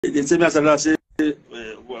they say me as I say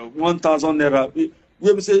 1,000 naira.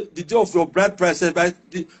 We say the day of your bride price, right?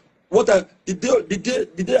 The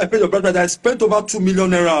day I paid your bride price, I spent over 2 million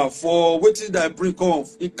naira for waiting that I bring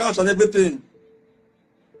off in cash and everything.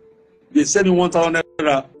 They send me 1,000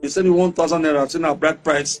 naira. They send me 1,000 naira. Saying our bride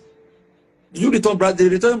price. You return bride. They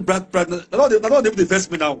return bride price. Now they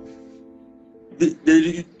first me now. They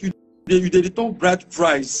return bride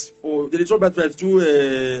price or they return bride price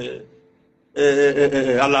to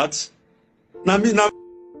alert. Now me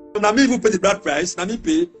even pay the bride price. Now me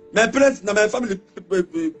pay. My parents, now my family will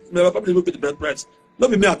pay the bride price.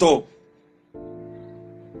 Not be me at all.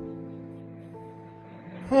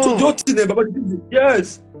 So don't think about it.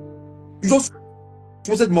 Yes. You just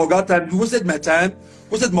wasted Morgan's time, you wasted my time,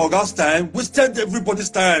 wasted Morgan's time, wasted everybody's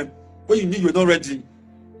time when you knew you were not ready.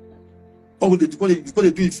 Oh, they do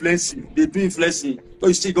influencing, so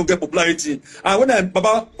you still don't get popularity. And when I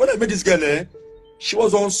met this girl, she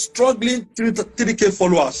was on struggling 3K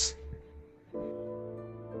followers.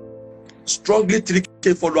 Struggling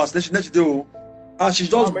 3K followers. Next day, and she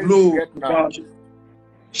just blew.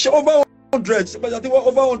 She over 100, but I think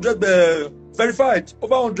over 100 verified,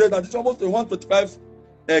 over 100, and it's almost 125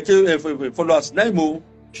 followers. Now,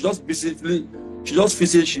 she just basically,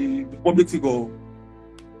 she public figure.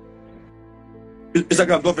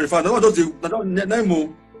 Instagram not verified. No,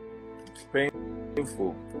 Naimo. It's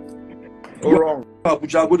painful. Go wrong. As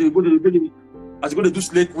you go to do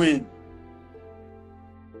slate win.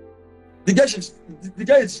 The guy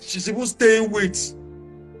she's even staying with.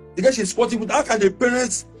 The guy she's sporting with. How can the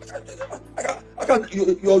parents? How can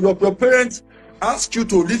your parents ask you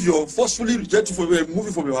to leave your forcefully reject you for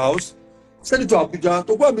moving from your house, send it to Abuja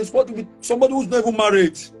to go and be sporting with somebody who's not even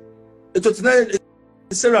married? A 29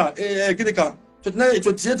 Sarah, Ginika, 28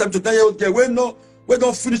 and 29-year-old girl, we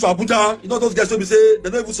don't finish to Abuja. You know those guys will be say they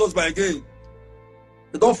don't even source by again.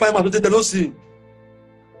 They don't find my they don't see.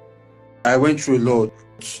 I went through a lot.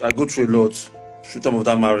 I go through a lot through time of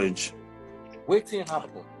that marriage. Waiting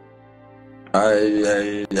happen.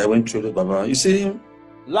 I went through it, Baba. You see,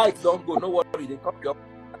 life don't go. No worry, they come to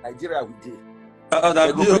Nigeria with you.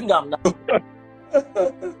 They go bring them now.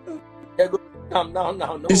 They go bring them now. No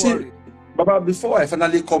worry. See, Baba, before I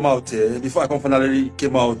finally come out, before I finally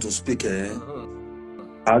came out to speak,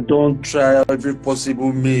 I don't try every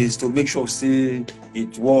possible means to make sure say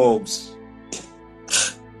it works.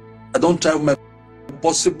 I don't try my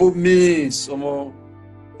possible means.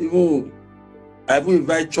 Even I will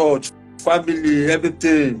invite church, family,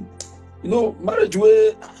 everything. You know, marriage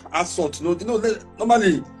way assault. You know,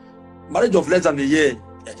 normally marriage of less than a year.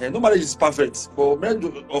 No marriage is perfect, but marriage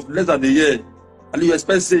of less than a year, and you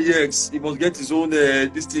expect say yes, he must get his own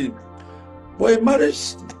this thing. But in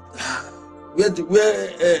marriage,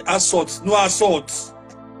 where assault, no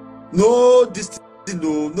this thing,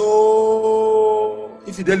 no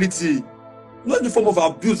infidelity, no any form of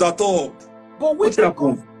abuse at all. But what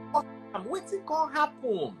happened? What can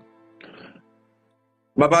happen?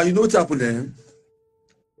 Baba, you know what happened?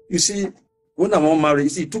 You see, when I'm on marriage, you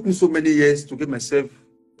see, it took me so many years to get myself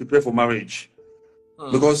prepared for marriage.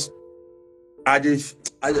 Because I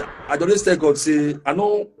always tell God, say, I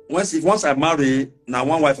know once I marry, now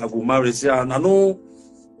one wife I go marry, say, and I know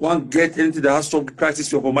won't get anything that has some crisis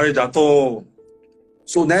for marriage at all.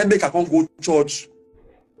 So now I make I can't go to church.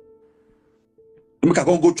 I make I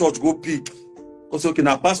can't go church, go pick. Because okay,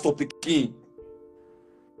 now pastor picking.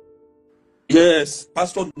 Yes,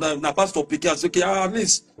 pastor na pastor picking. I say, okay, at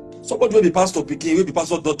least somebody will be pastor picking, will be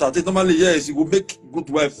pastor daughter. They normally, yes, he will make good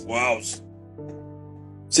wife for house.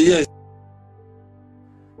 Say yes.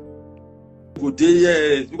 Good day,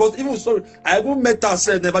 yes. Because even sorry, I even met her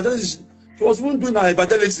said evangelist. She was even doing her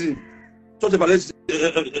evangelism, church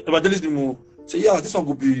evangelism. Say, yeah, this one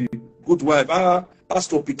could be good wife.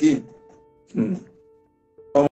 Pastor picking.